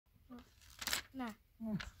نه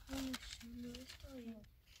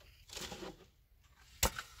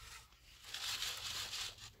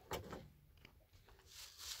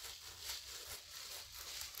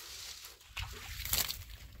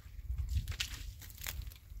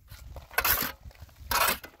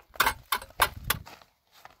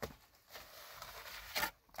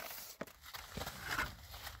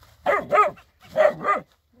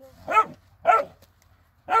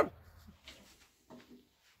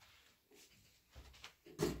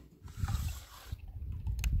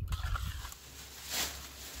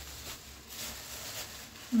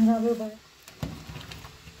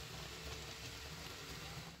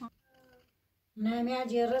نه می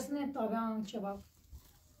جرس نه طبعا شباب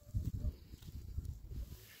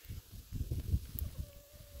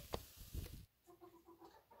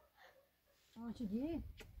چی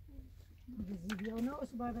زیبیانه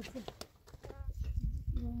اوس باید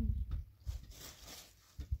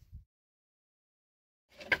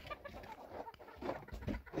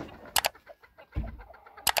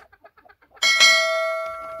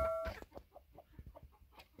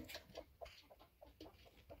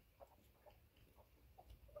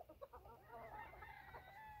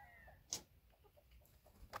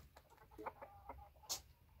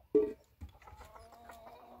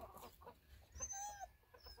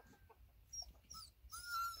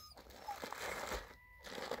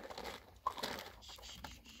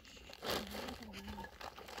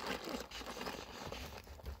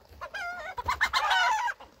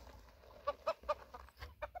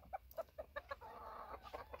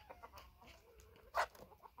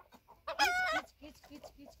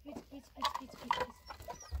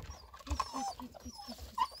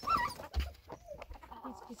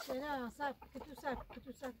نه صاحب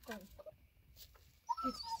كتو صاحب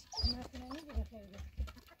ما كنا نيجي بخير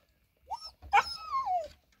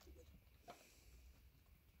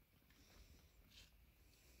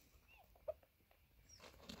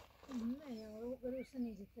ما يا قروس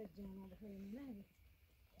نيجي تجانا بخير من هذه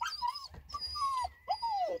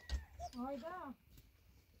Aida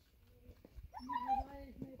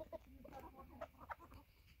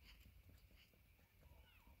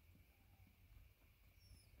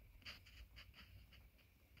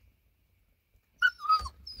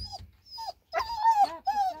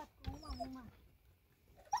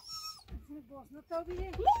Não está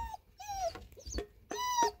ouvindo?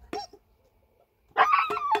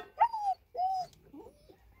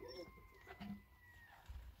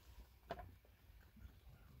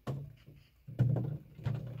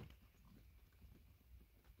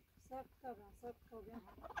 Sabe que alguém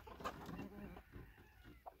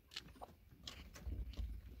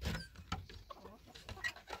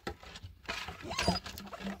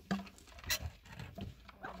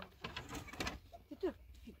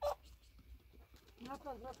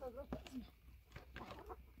Rapaz.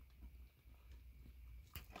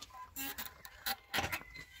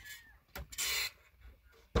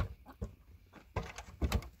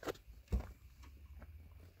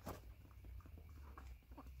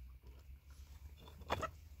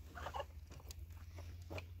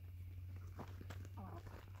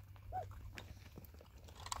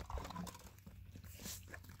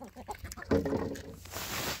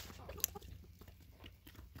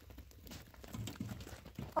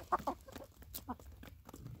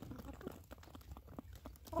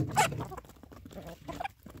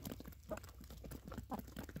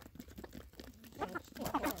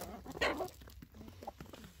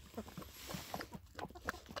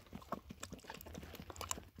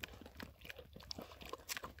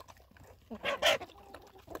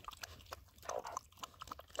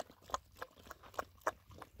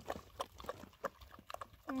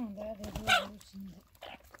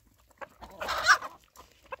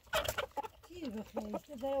 Tira, filho,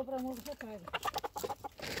 se der o braço, você traz.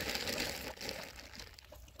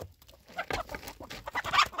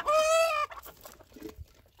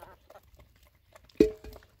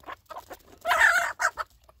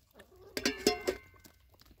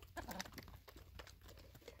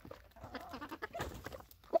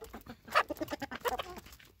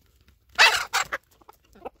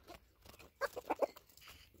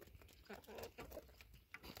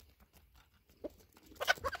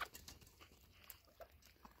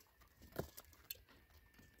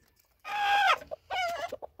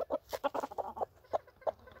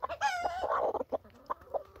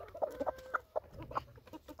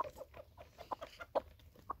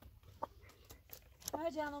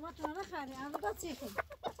 جانوما تو نخری اما دا چیکن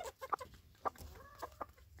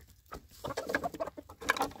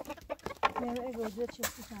نه اگه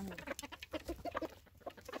چیزی کنم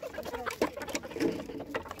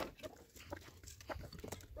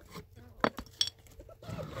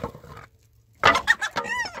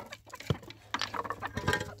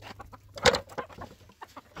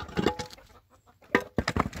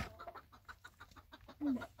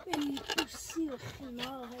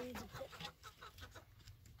ما هاي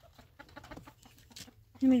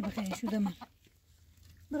نمیر بخیر شو دم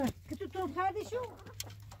برا که تو خردی شو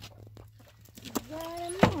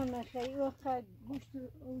زارم نه خیلی وقت گوشت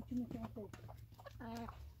او چی میکنه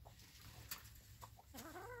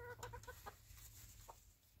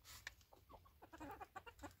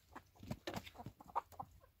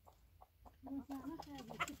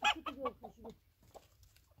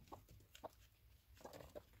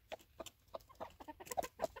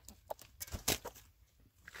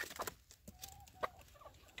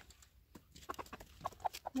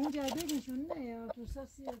مجددشون نه یا تو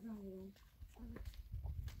ساسی از نمیرون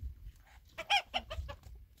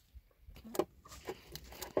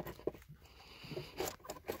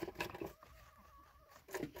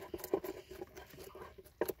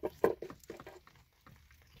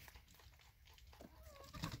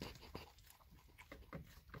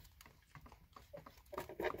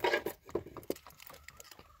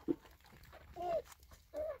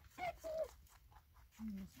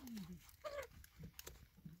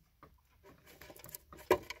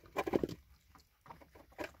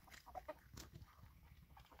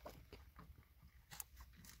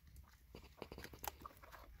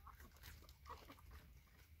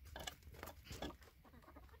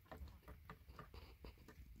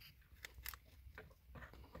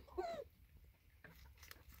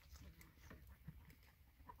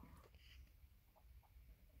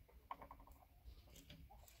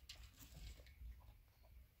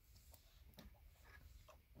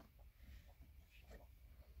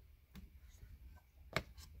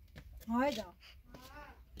Aida,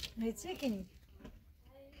 ne çekini?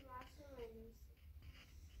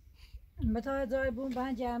 Meta zay bu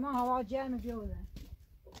ben gelme hava gelme diyorlar.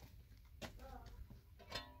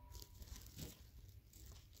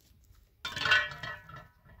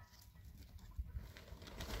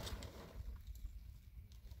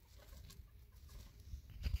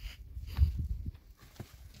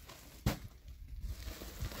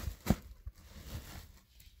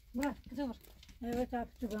 Bırak, dur. Evet abi,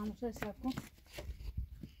 dur ben bu ses yapayım.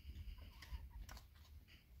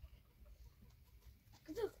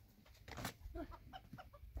 Dur.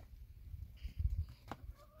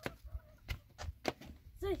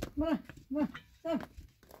 Bırak, bırak, bırak.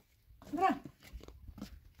 Bırak.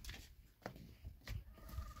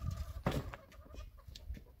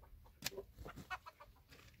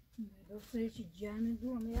 Dostlar hiç gelmedi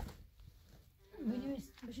durmaya. Benim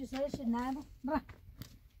bir şey söyleyeyim nerede? Bırak.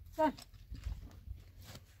 Sen.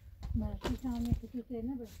 Belki tane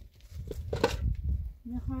kutularına bırak.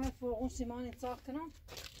 میخوام فوق اون سیمان اتاق کنم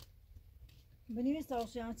بنویس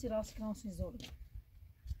تاوشیان چی راست کنم سی زور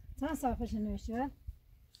چند صفحه نوشتی ها؟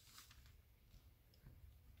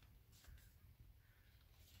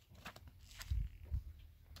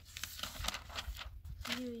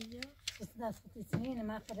 Yuya. Siz nasıl kutuyorsun? Yine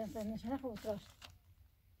ben kadın sen nişane kutuyor.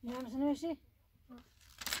 Ne yapmışsın nöşti?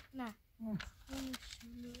 Ne? Hı.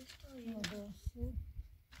 Ne?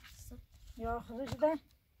 Ya خرج ده؟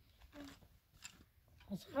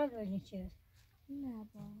 از خرج ولی چیه؟ نه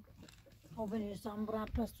با. خب بنویسم برام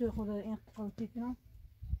پس توی خود این قلطی کنم.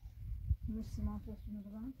 سیمان پسونو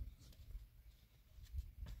برام.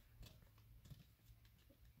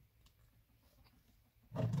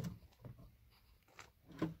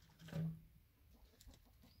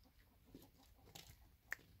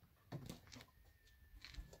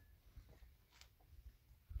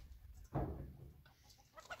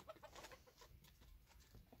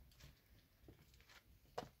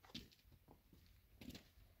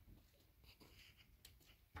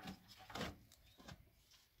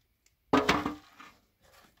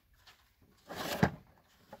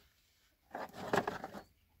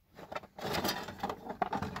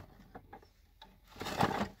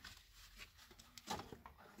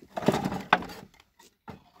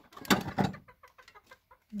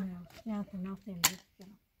 Ja, genau, den Licht,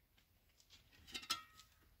 genau.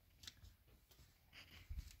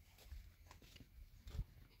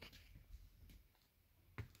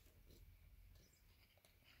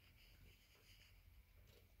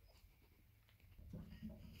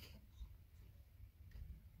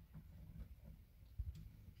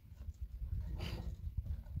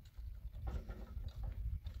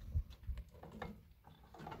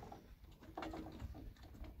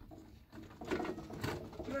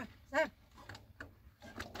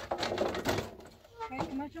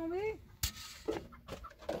 Comment tu en veux?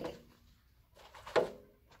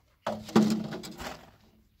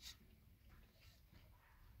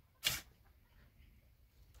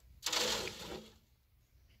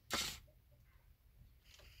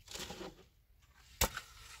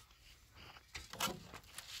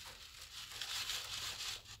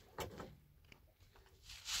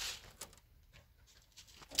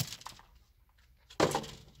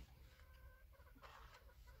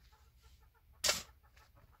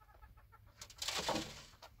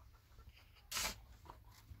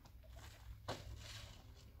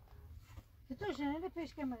 تو شنیده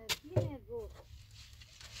پیش که من اینه بود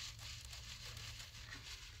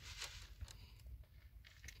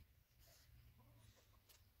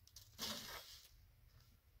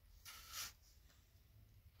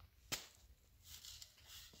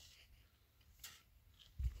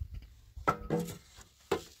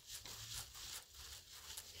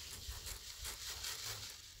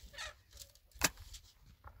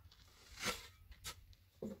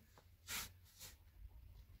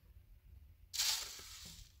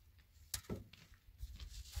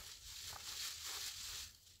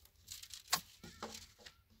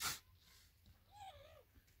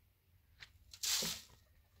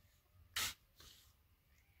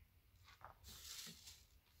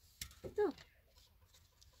تو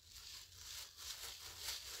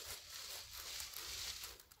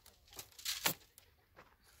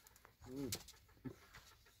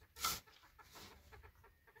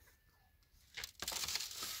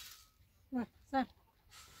سر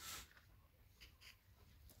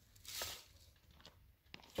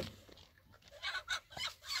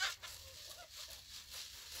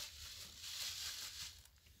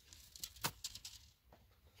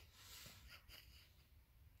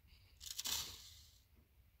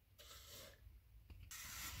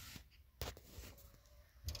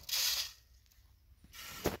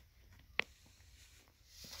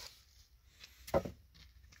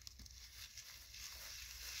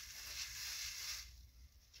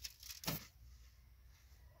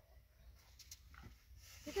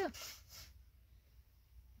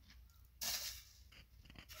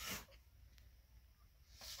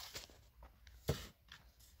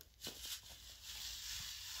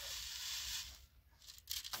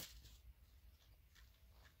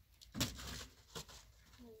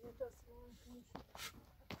تو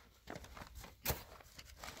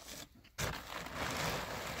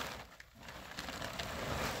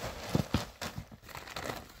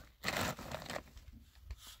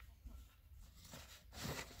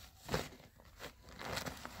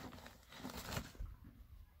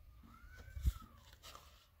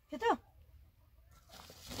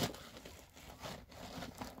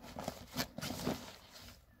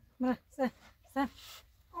تو سر سر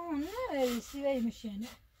اون نه سیوی میشینه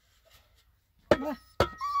تو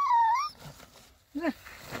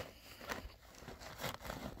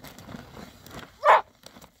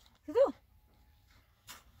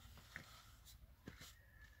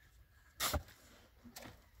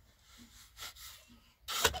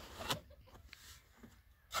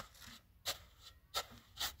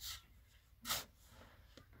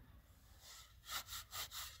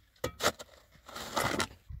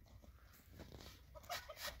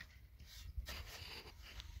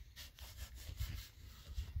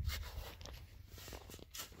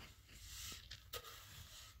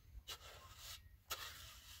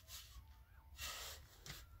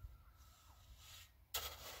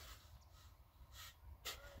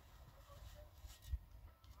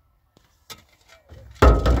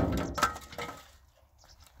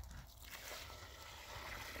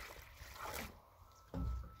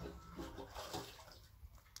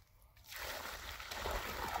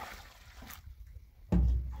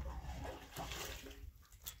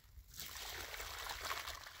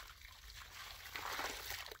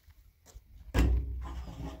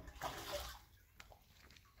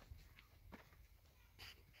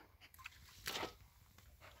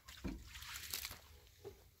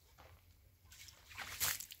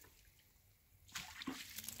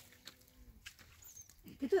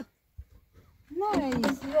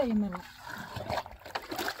نه سیوی مرا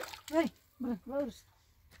وای برس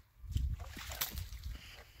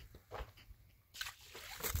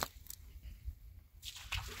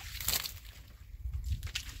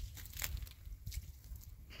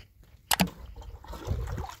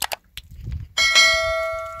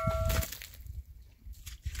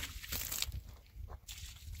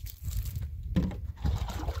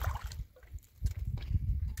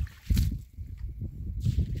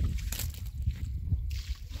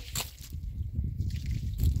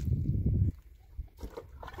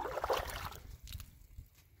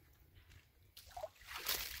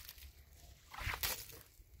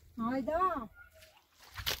آیدا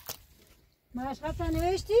مشقت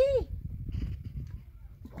نوشتی؟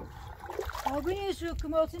 آبی شو که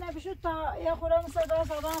موتی نبیشود تا یه خورم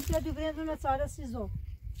صدا هم سیاد دوباره دونه ساعت 3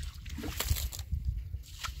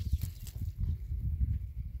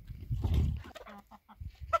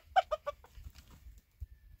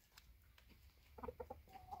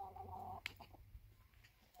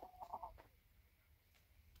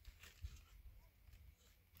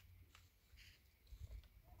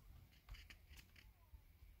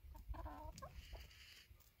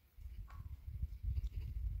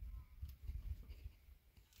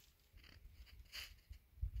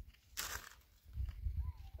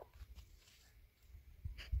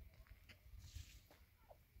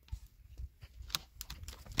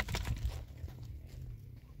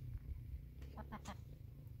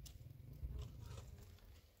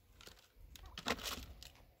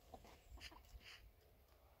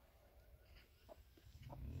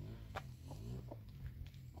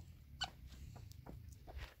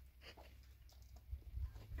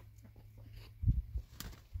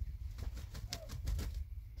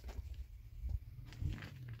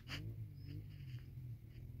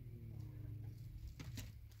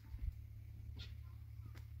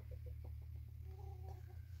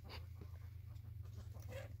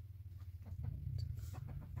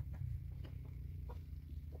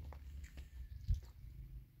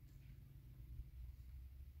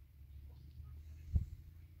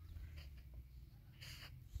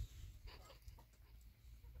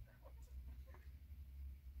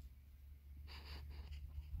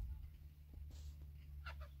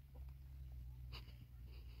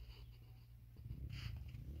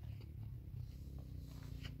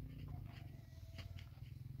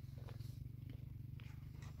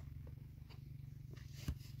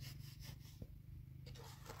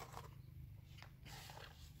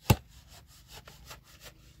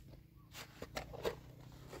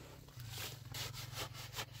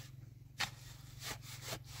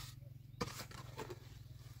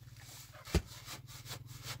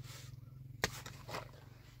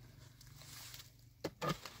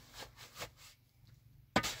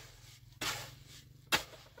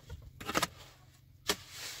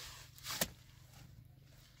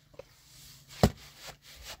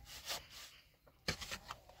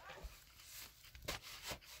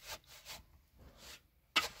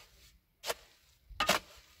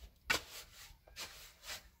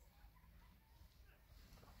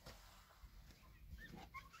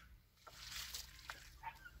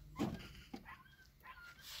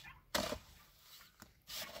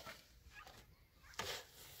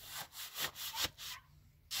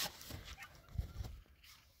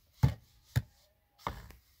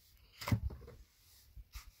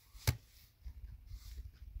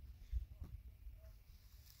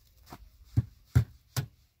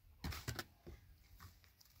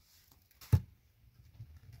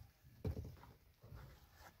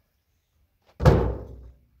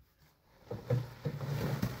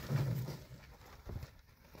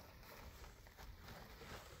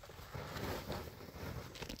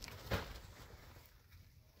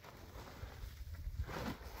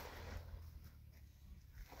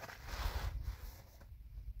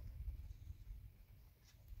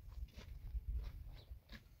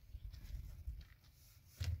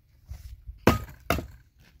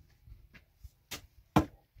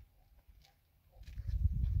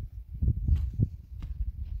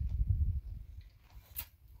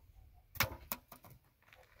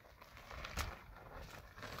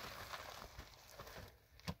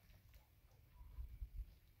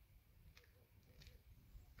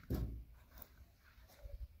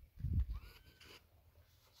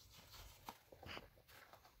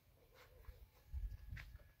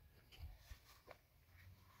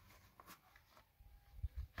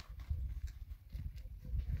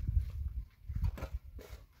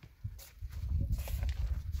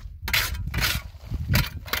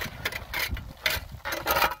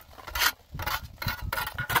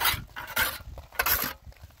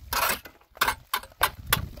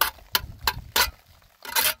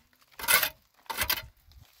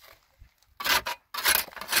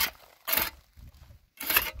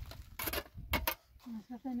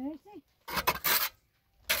 Zaten neyse.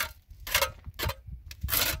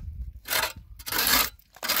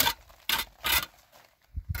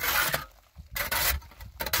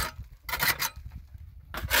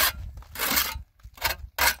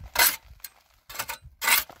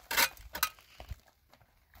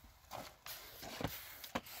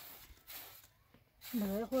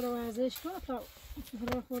 برای خود ورزش کن تا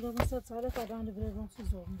برای خود مثلا ساله تا دانه برای رونسی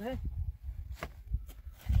زنده.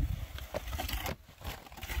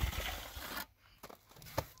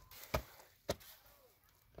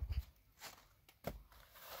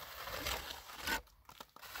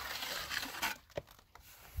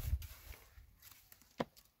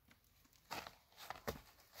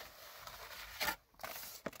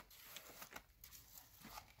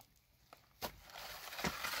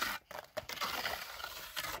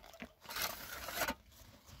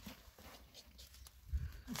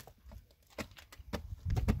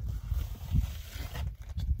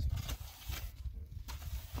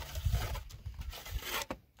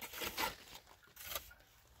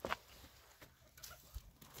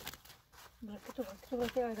 Kıtı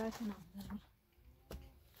bırakı agaysın aldım.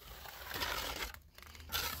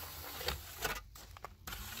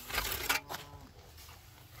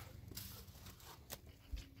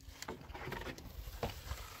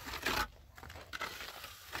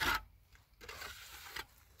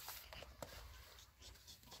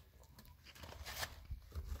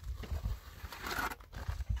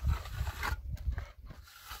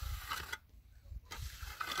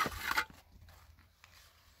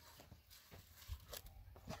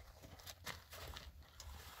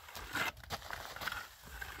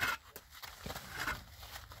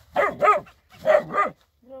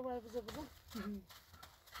 Buralar bize burada.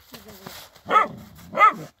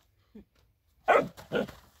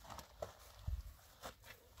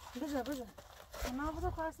 Bize. Ama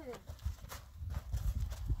burada kalsın.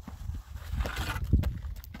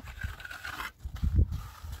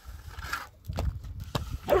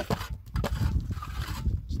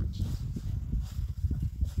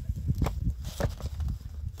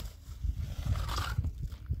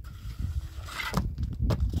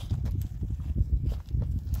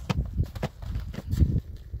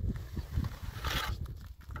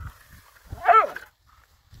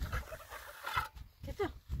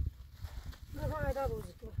 Aida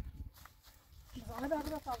bozuktu. Aida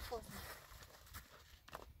burada kalk olsun.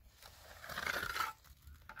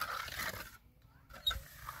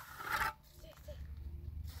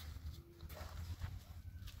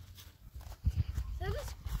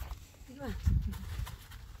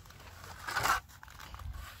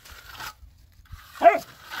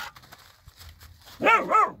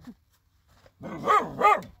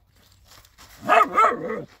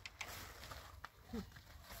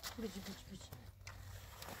 Bıcı.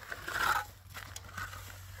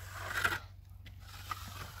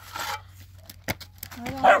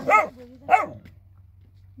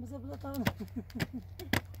 Bize burada tamam.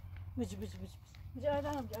 Bıcı. Bıcı Aida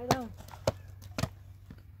Hanım.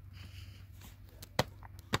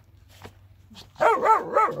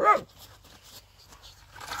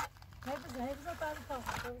 Hepsi tarif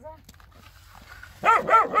kalsın.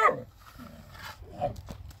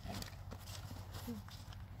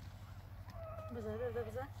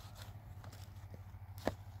 Bize.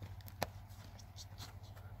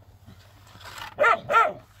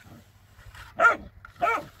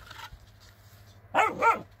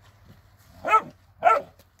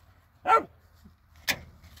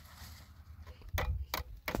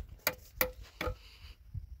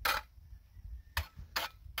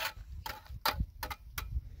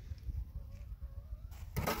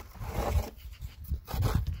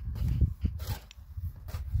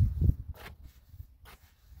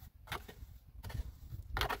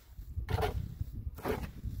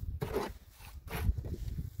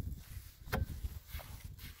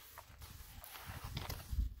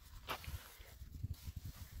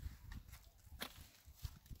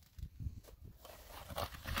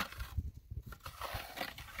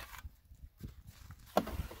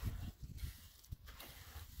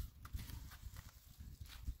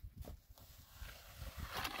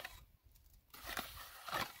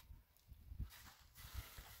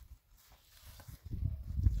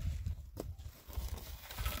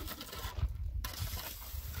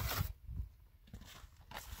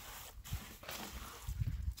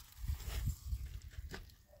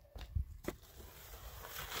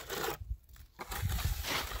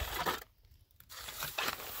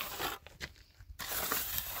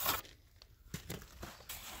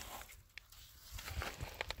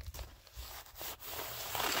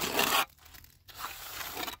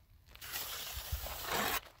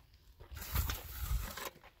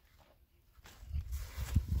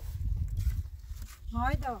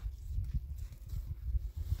 آیدا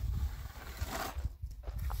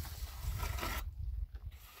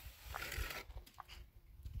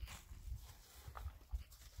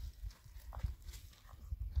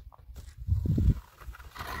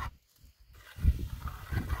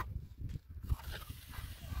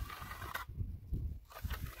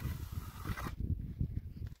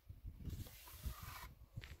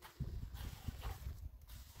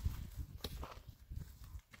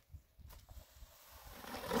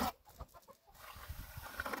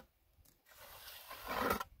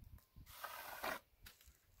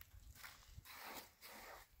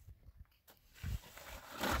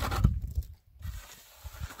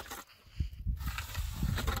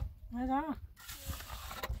آیدا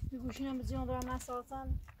به گوشینم به زیان دارم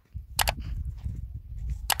نسازن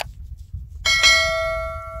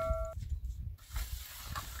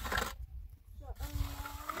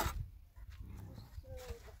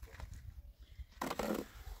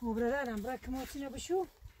وبردارم برا كموتينا بشو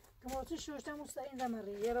كموتي شوش تا مستقيم ده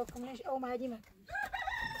مري يا لو كمليش او معدي ما كمليش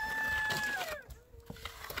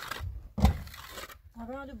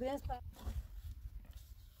طبعا دو برنس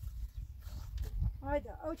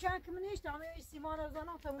هايدا او كان كمليش تعمل استيمان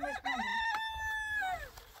زنا تمومش كمان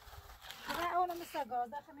انا اول ما استغاز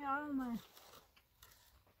داخل يا عالم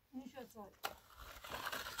این شد صار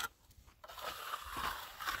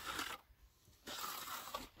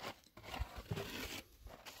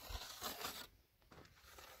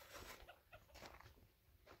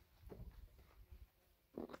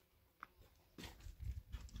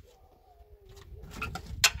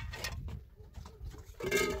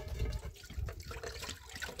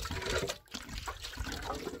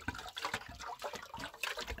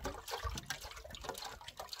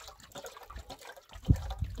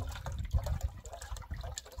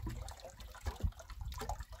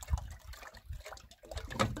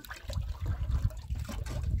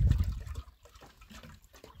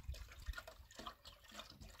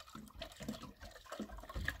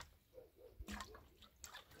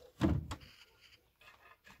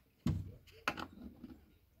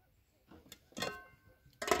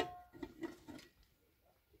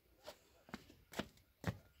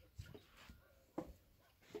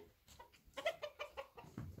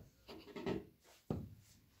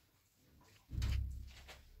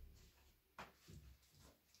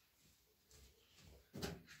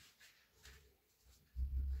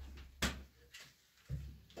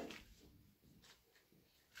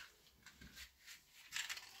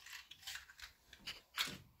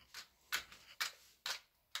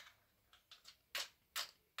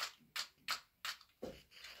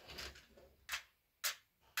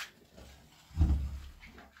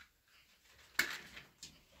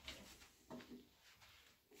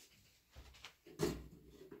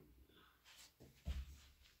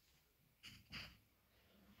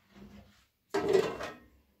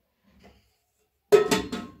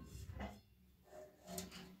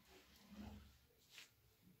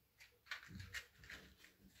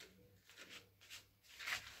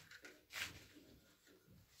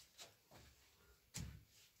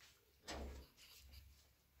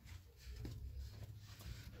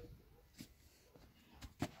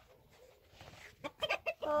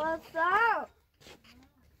Kolsoom.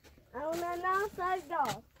 Ona não sai dó.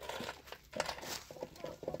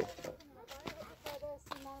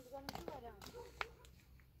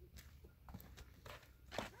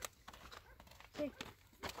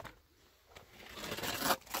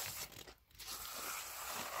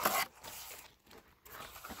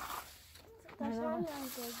 Tá chamando.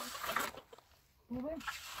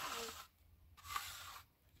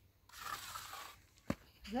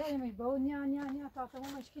 زي ما يبقوا نيا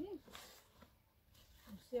تعطوا مشكلين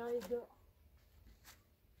بس يا يدو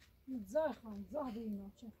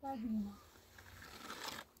متزاحمين شفافين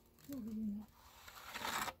شو بينا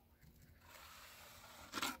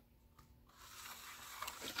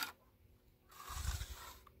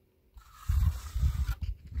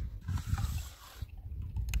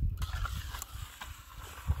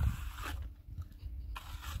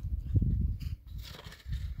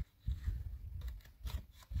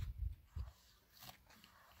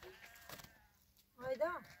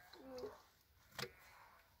آیدا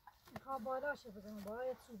میخوام بالا شه بزنم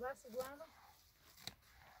باید سو بس گوانم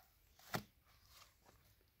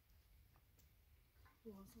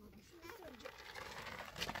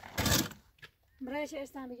برایش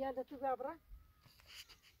استان بگرده تو گابرا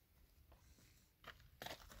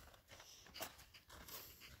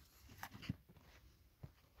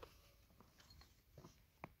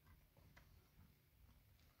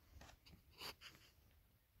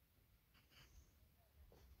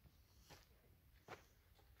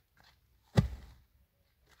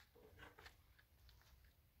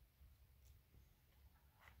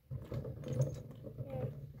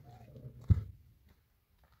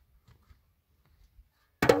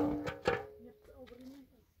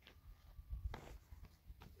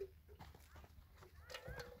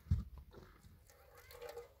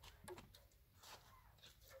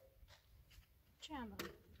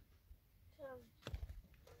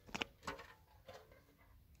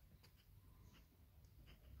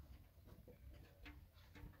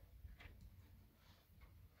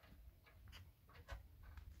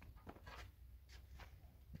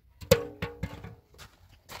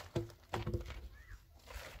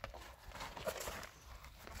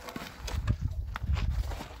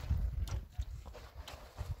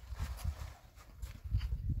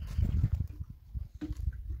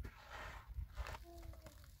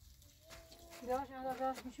yavaş yavaş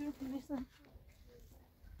biraz düşürüp neyse.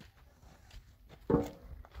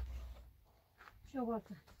 Şu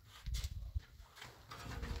bakın.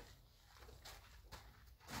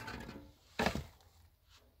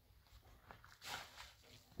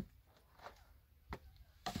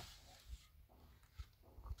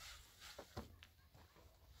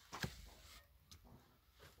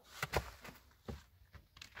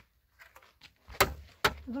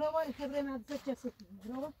 Bravo, il faudrait mettre ça sur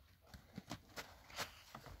bravo.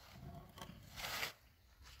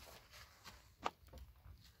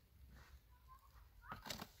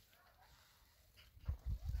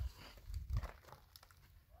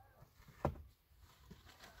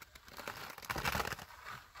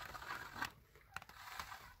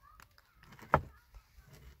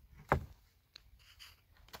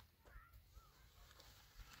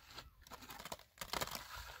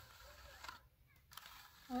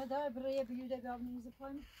 Aida, buraya bir de gavninizi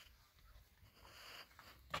koyun.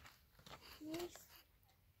 Yes.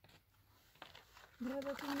 Buraya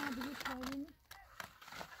bakın ne büyük koyun.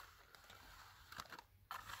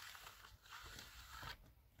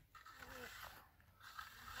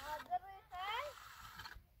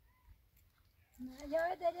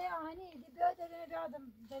 Ya dede hani böyle dede bir adam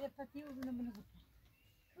dede patiği bunu.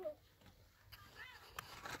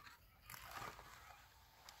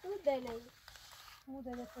 Tu deney. Bu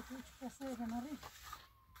dede patiği çıkasa edemari.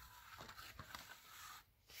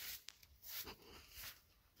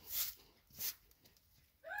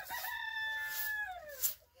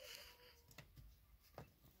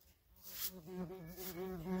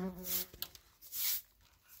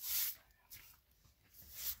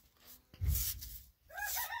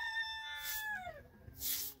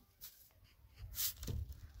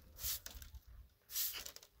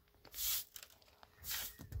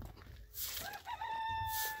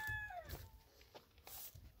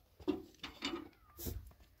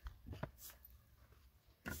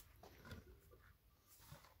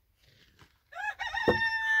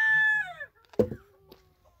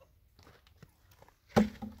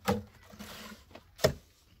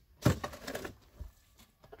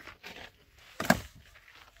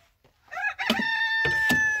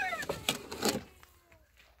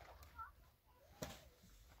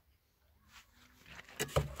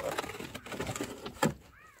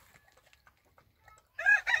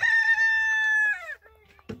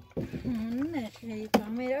 Ne şey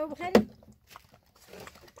kamera bakın.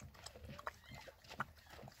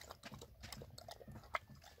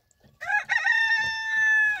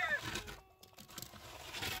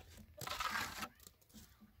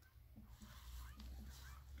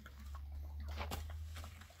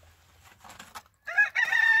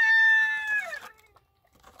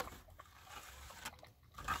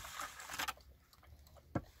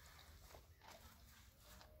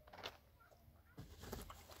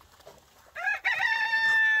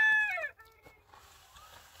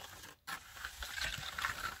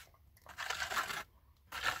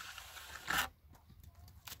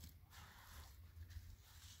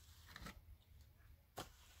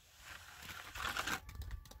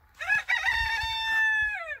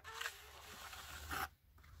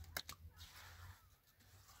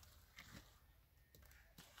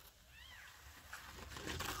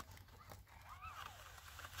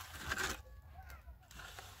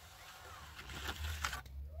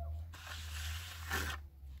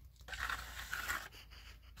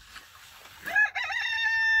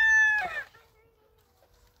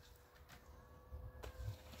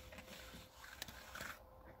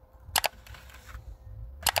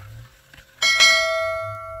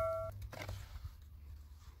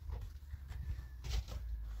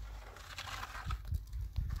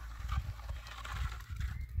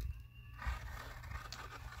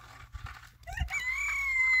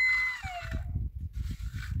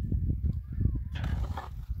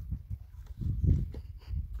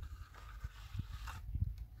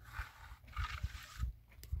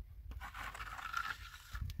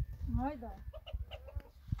 Aida.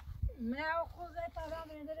 Mais au cos'è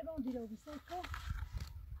parlando delle bondine, vi secco?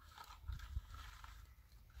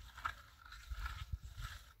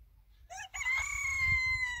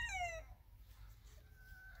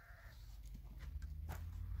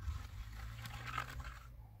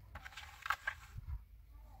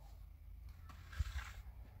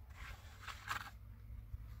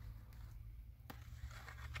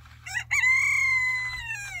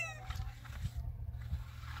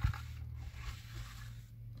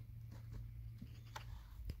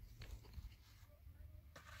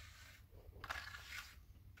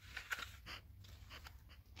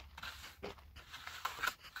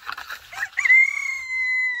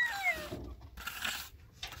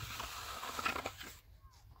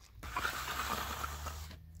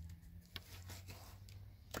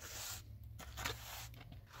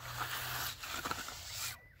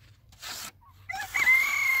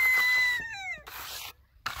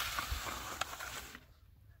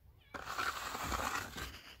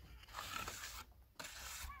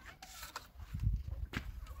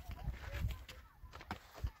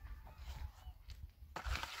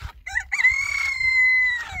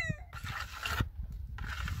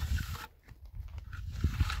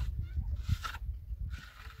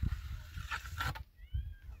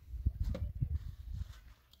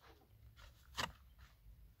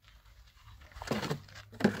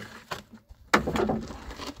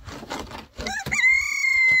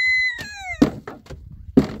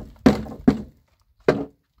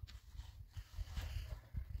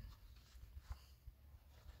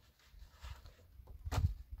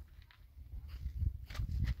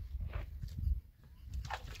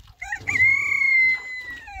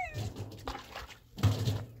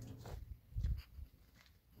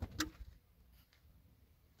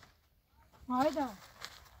 Aida.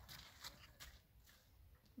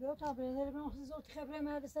 بیا تا بنظر من خصوص زود خبره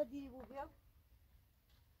مدرسه دیری بود بیا.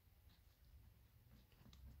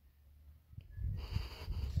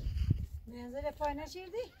 بنظر پای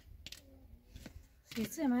نشیردی؟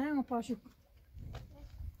 سیسه منم پاشو.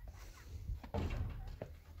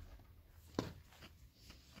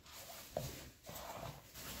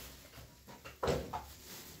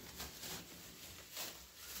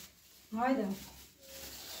 Aida.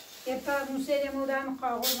 E para não serem mudar no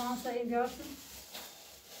carro, vamos sair de outro.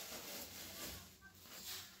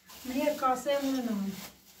 Minha casa é muito não.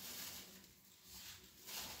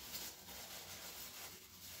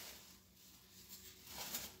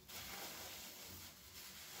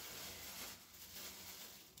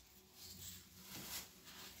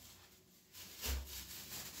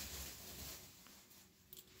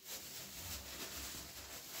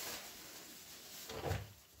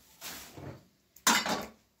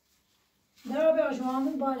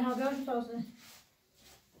 جوانم بال هاگاش تازه.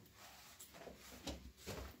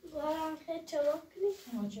 بارم خیلی چلاک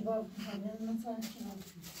کنی. چه بار کنم مثلا چه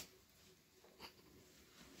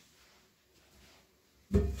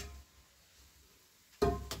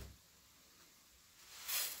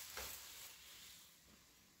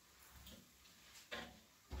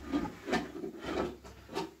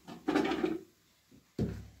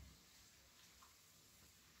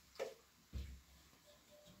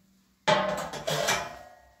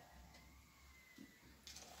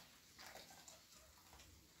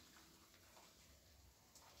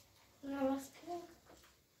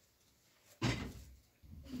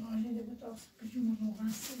Pediu uma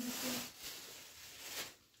borracha aqui.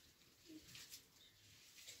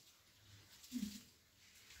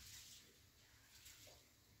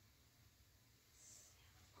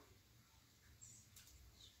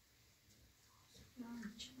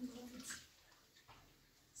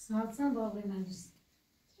 Saat sen bağlayabilirsin.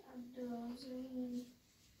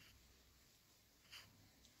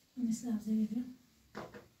 Mesela zeynep.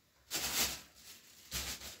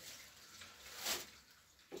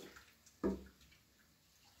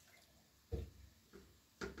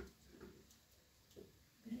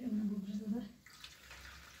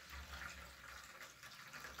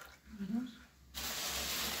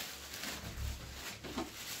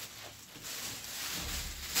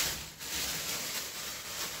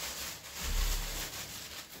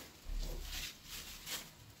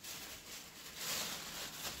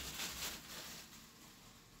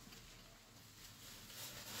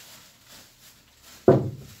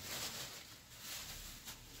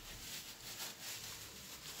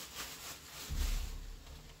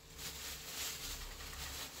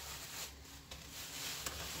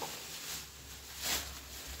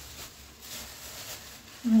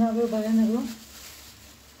 Mira böyle bayanı bu.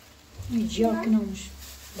 Hiç yakınmış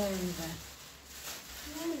bayanı da.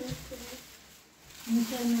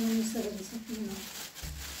 Mükemmel sarılı sapıyla.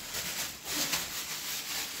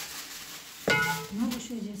 Ne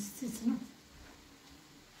boşayacağız sesini?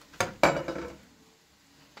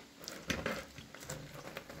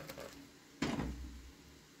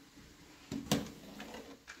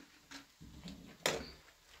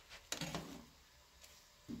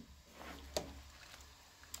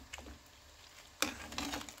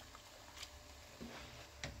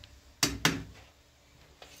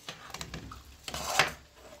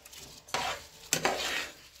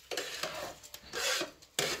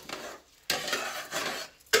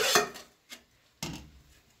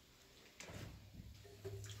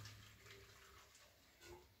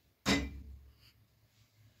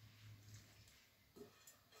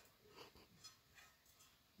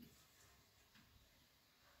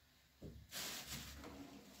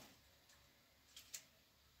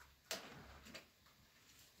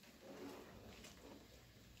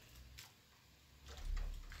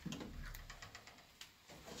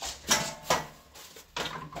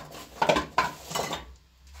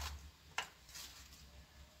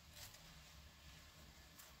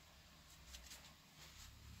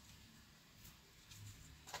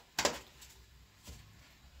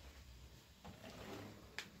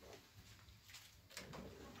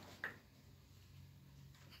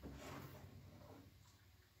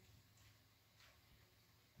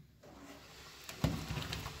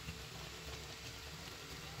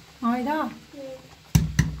 Aida.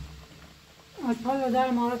 Alpal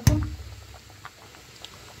öder maraton.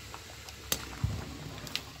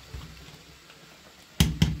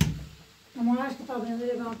 Ama aşk kitabını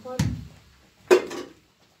öyle bir alpal.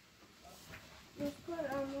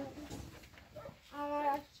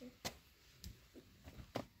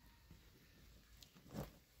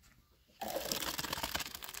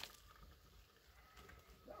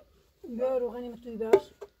 Gör این توی بیار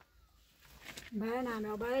برای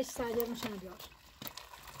نمیار برایش سجر میشن بیار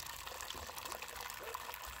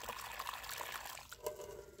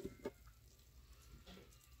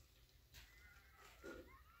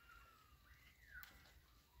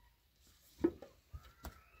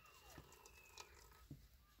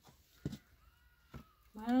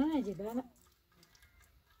من نجی برای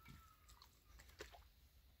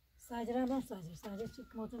سجر هم دارم سجر چی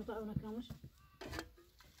موتون تا اونه کامش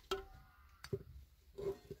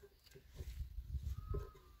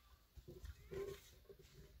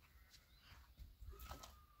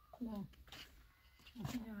نه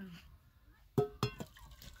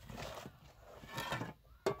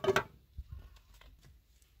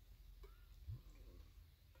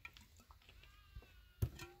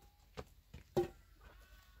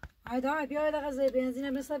Aida بیا یه دقیقه بنزین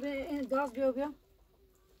مثل این گاز بیا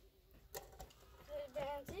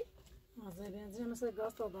بنزین؟ بنزین مثل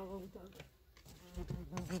گاز تا باقا بود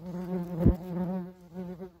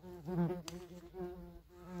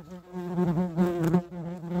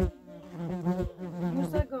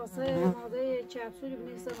مثل گاز ماده کپسولی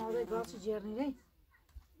مثل ماده گاز جرنیره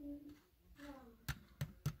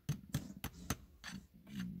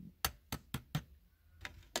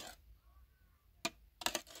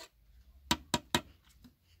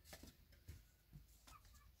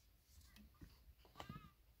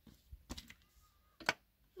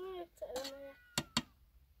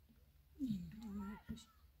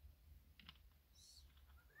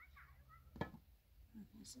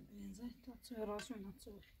Benzin tot zo raas en dat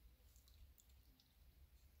zo.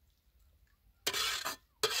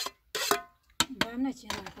 Ben net je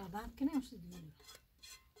daar dan kan je ze doen.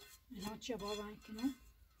 En dat je bal aan kunnen.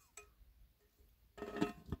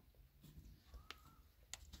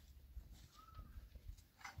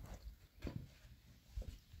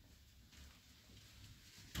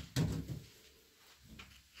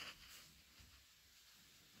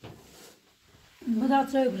 Maar dat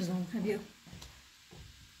zo bezon heb je.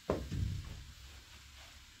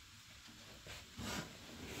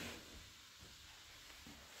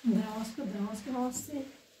 Dramas rasti.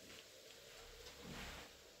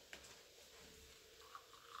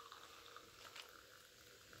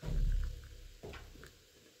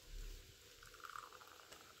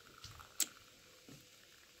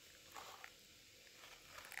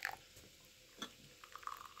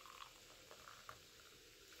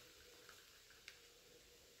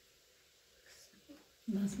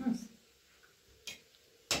 Basmaz.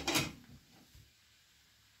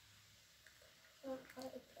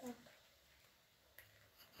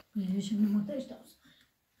 Şimdi montaj da olsun.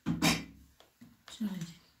 Şöyle.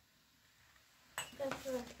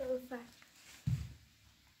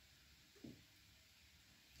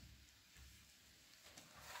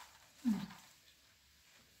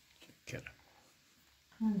 Kere.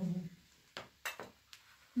 Anladım.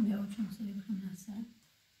 Bir avuçum suyu bakın nasıl.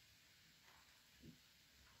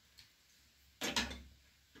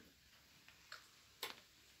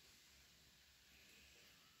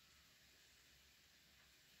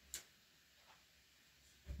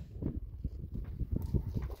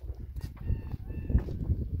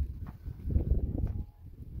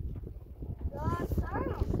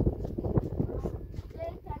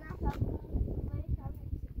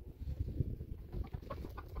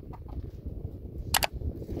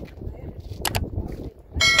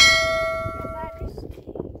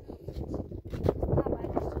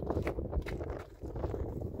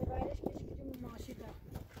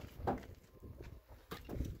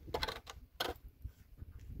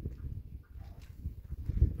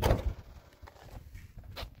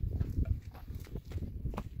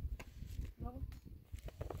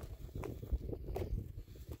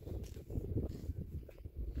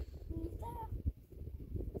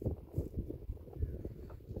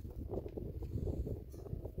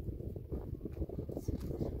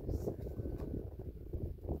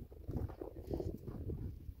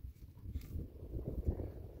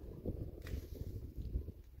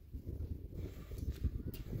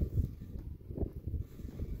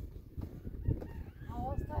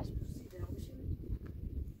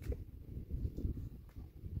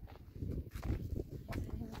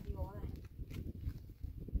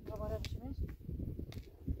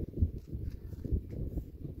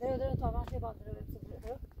 Deve tavan şey bandırıyor hepsi.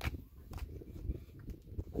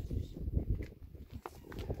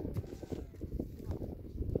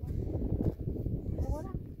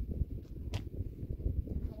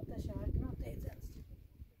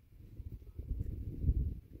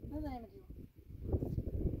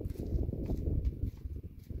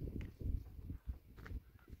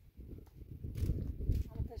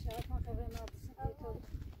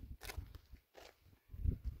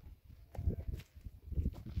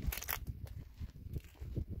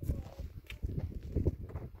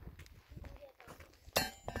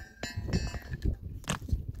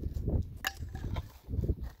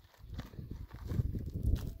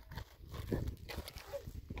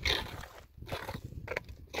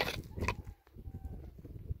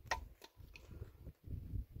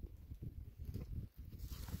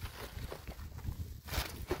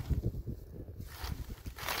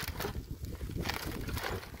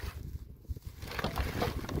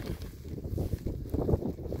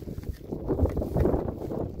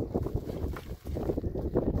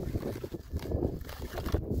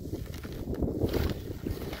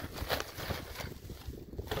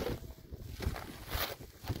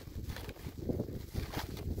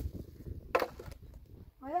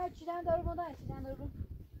 چند دارو بودن چند دارو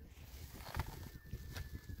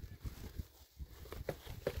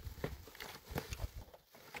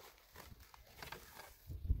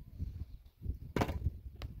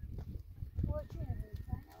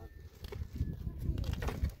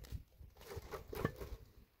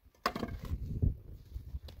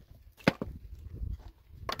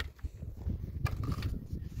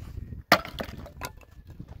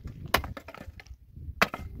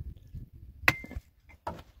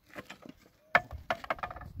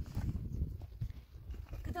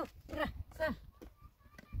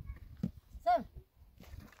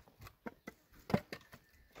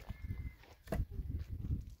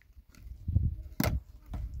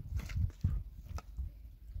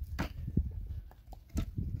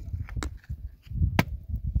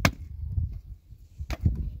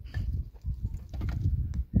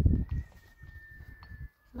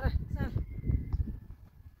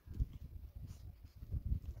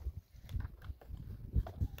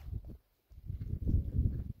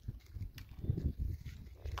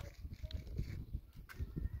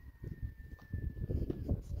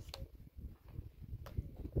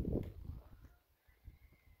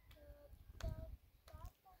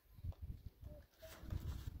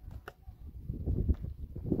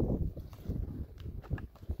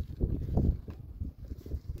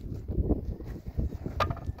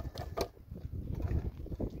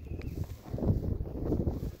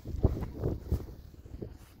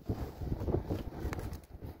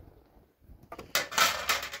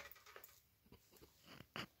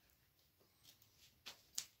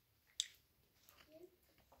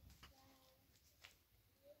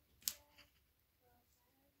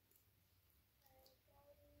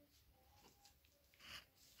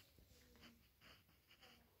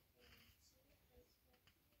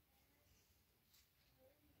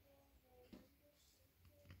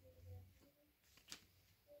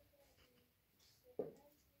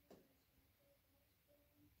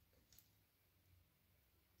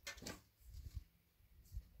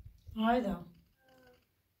Aida.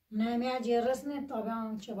 Ne mi acırız ne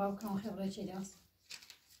tabii çabuk kan xəbər çəkəcəz.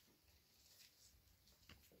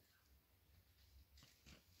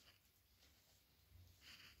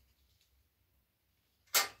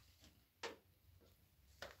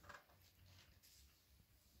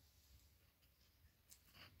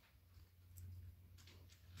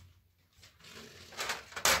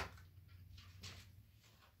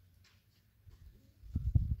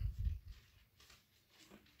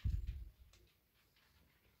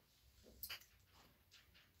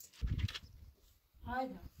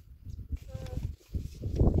 Aida.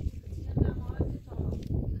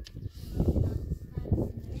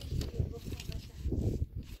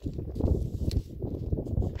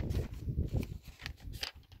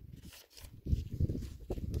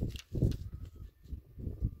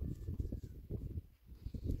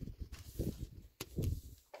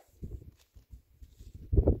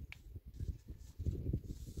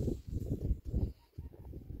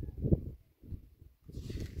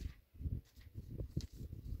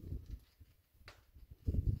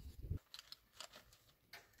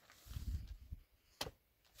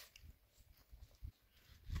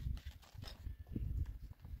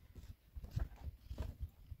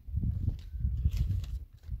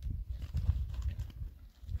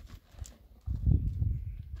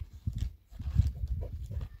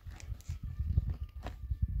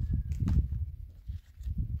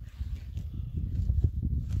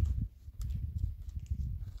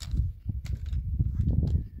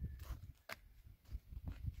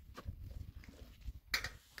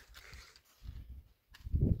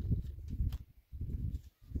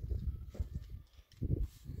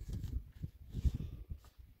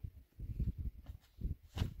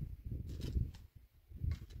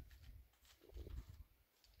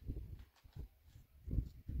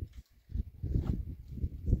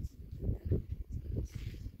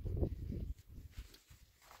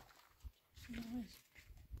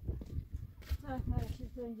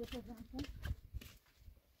 Önce kazandım.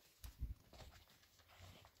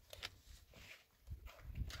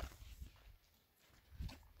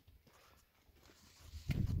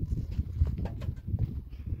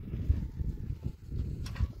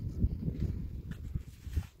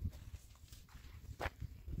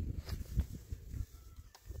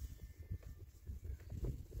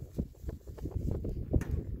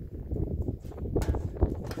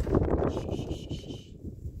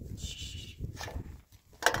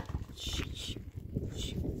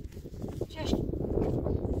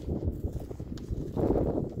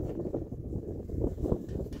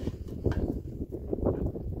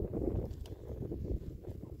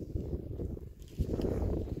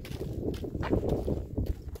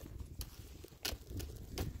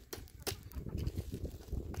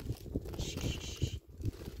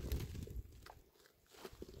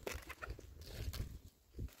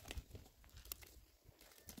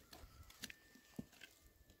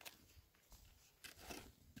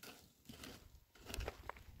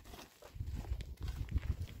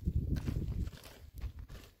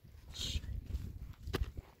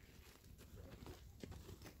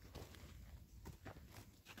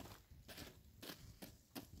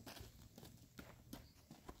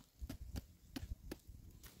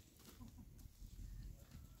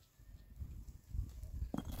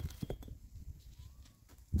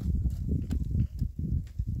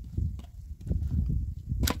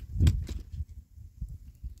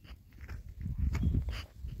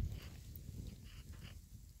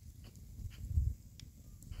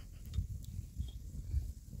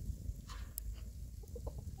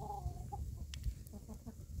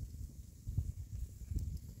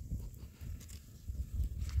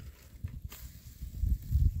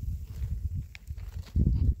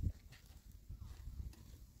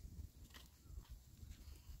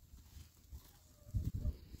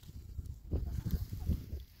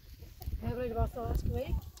 حالا لباس آواز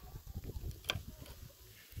کوی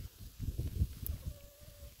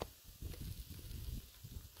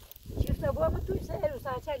شفت ابو هم توی سر و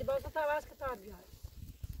ساعت لباس تا آواز که تا بیاد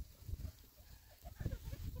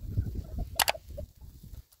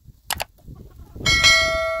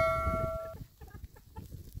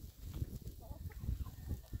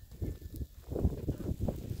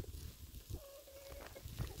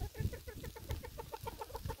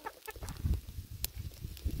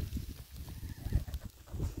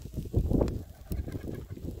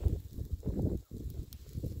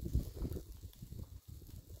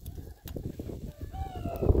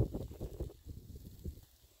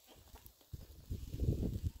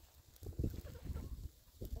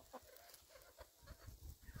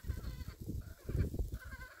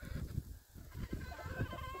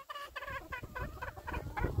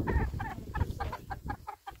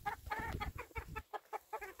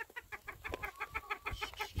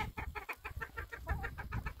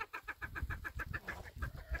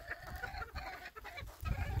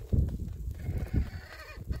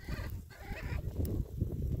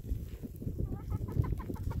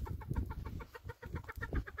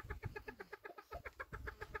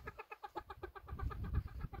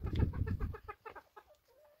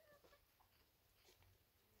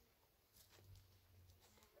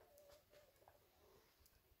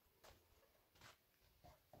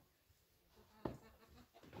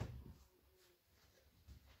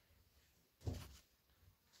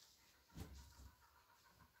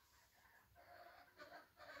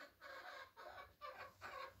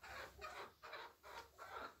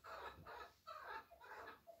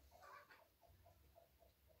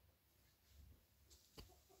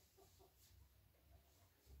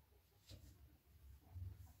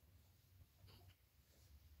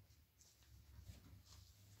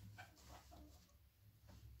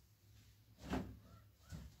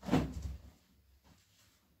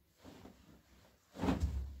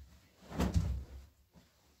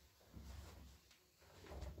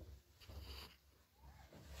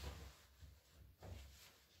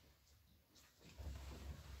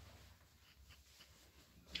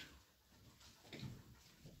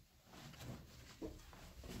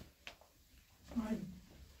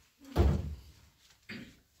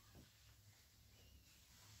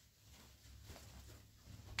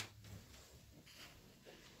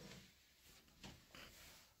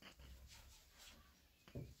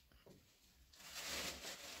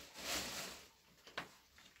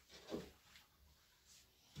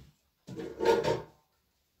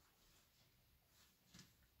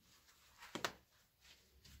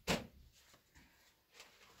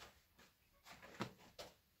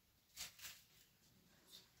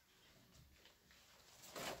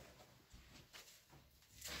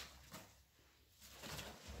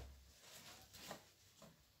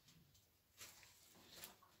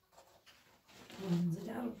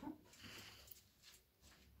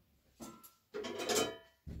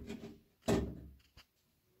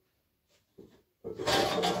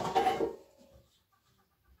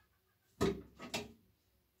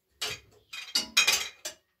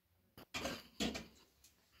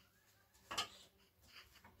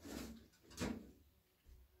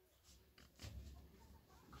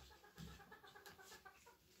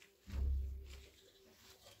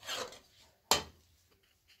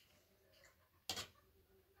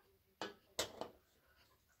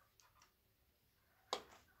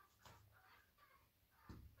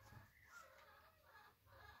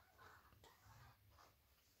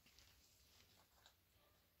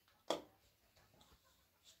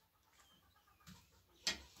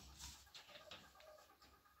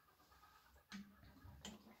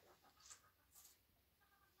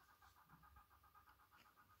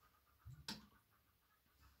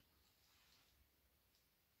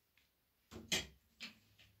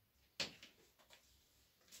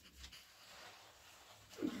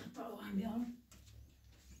بیارم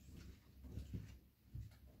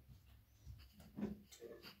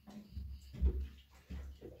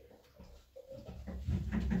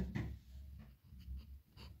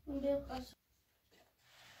بیا قصد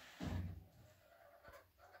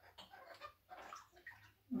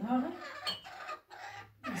نه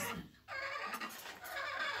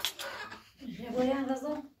باید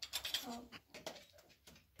غذا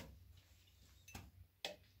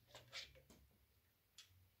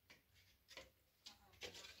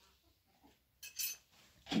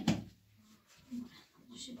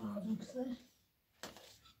شی بازم کسر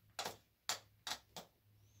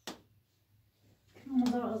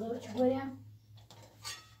منظر غذا چی باید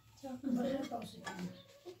بخیر باشه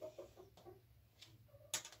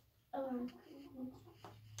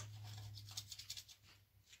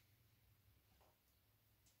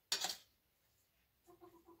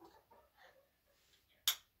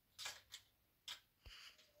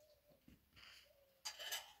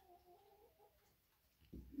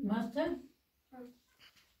ماسته؟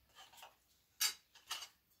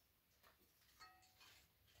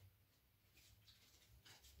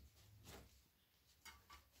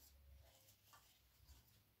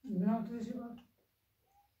 بنا توشی با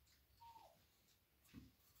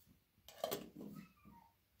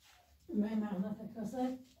من مغناطه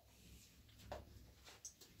کاسه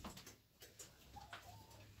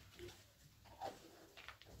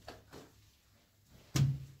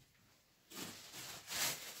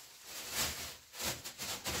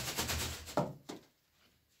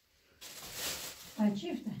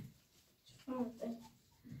چیفته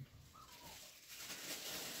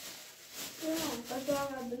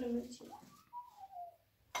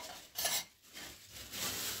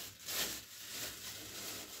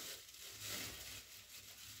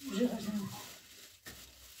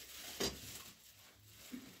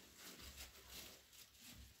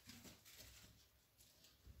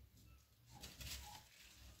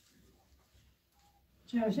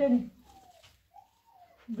چه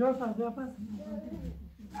دو پاس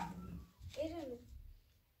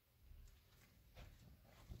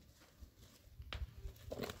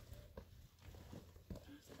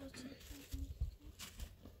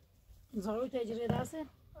ضروري تجري راسه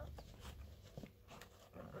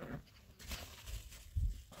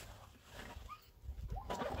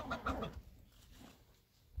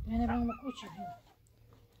يعني بقى ما كوتش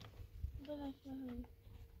بلاش هاي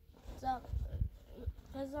زاب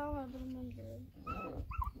كذا بالمنزل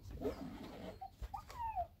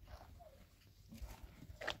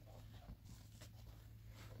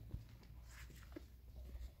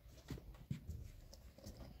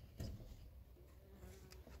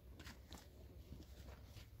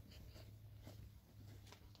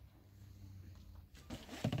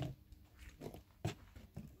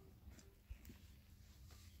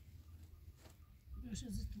باش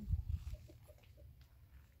زيتون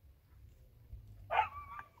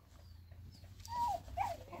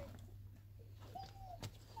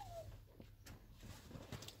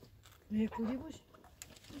ياكلي باش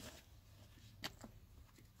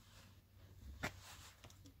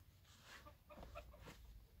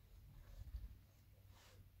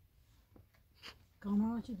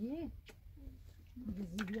كمان شدي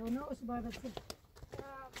بزيدي انا اصبع بس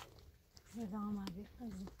سلام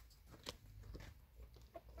عليكم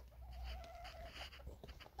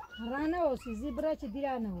رانا وسيزي براتي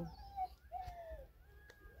ديانا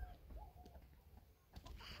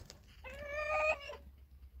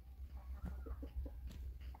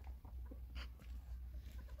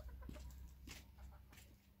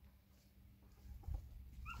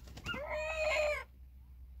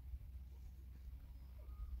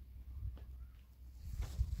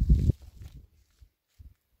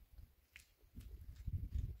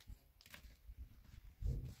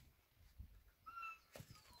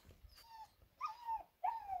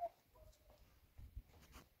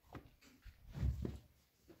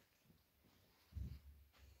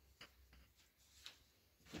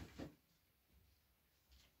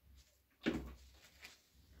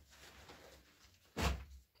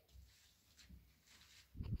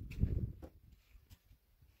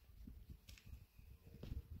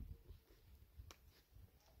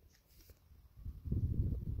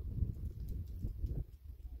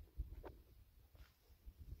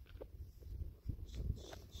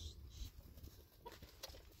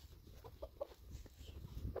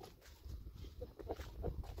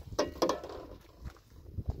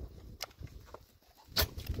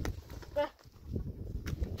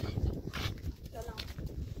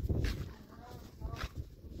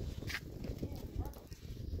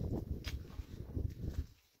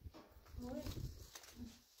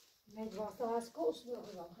Vasta lascou,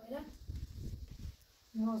 olha.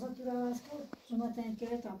 Nós aqui da lascou, já tem que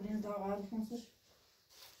estar abrindo a água com essas.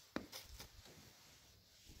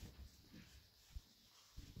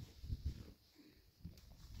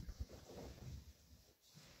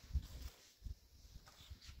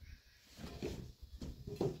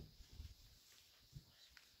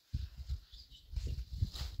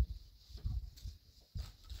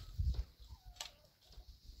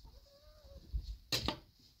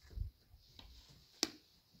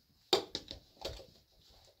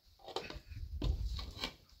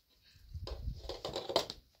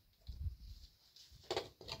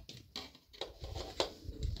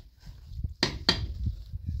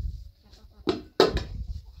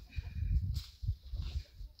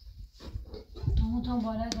 Tam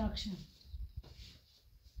baraj akşam.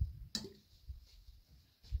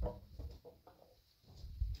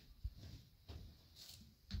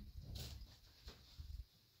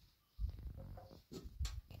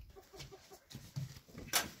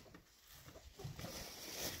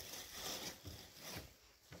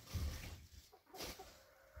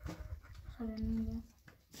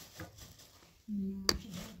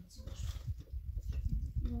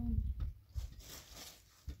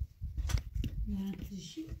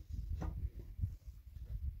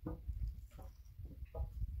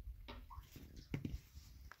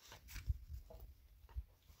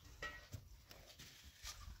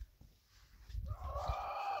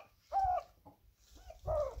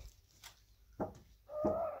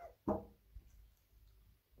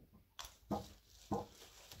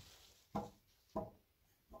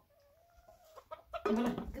 Voilà,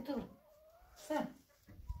 que tout. Ça.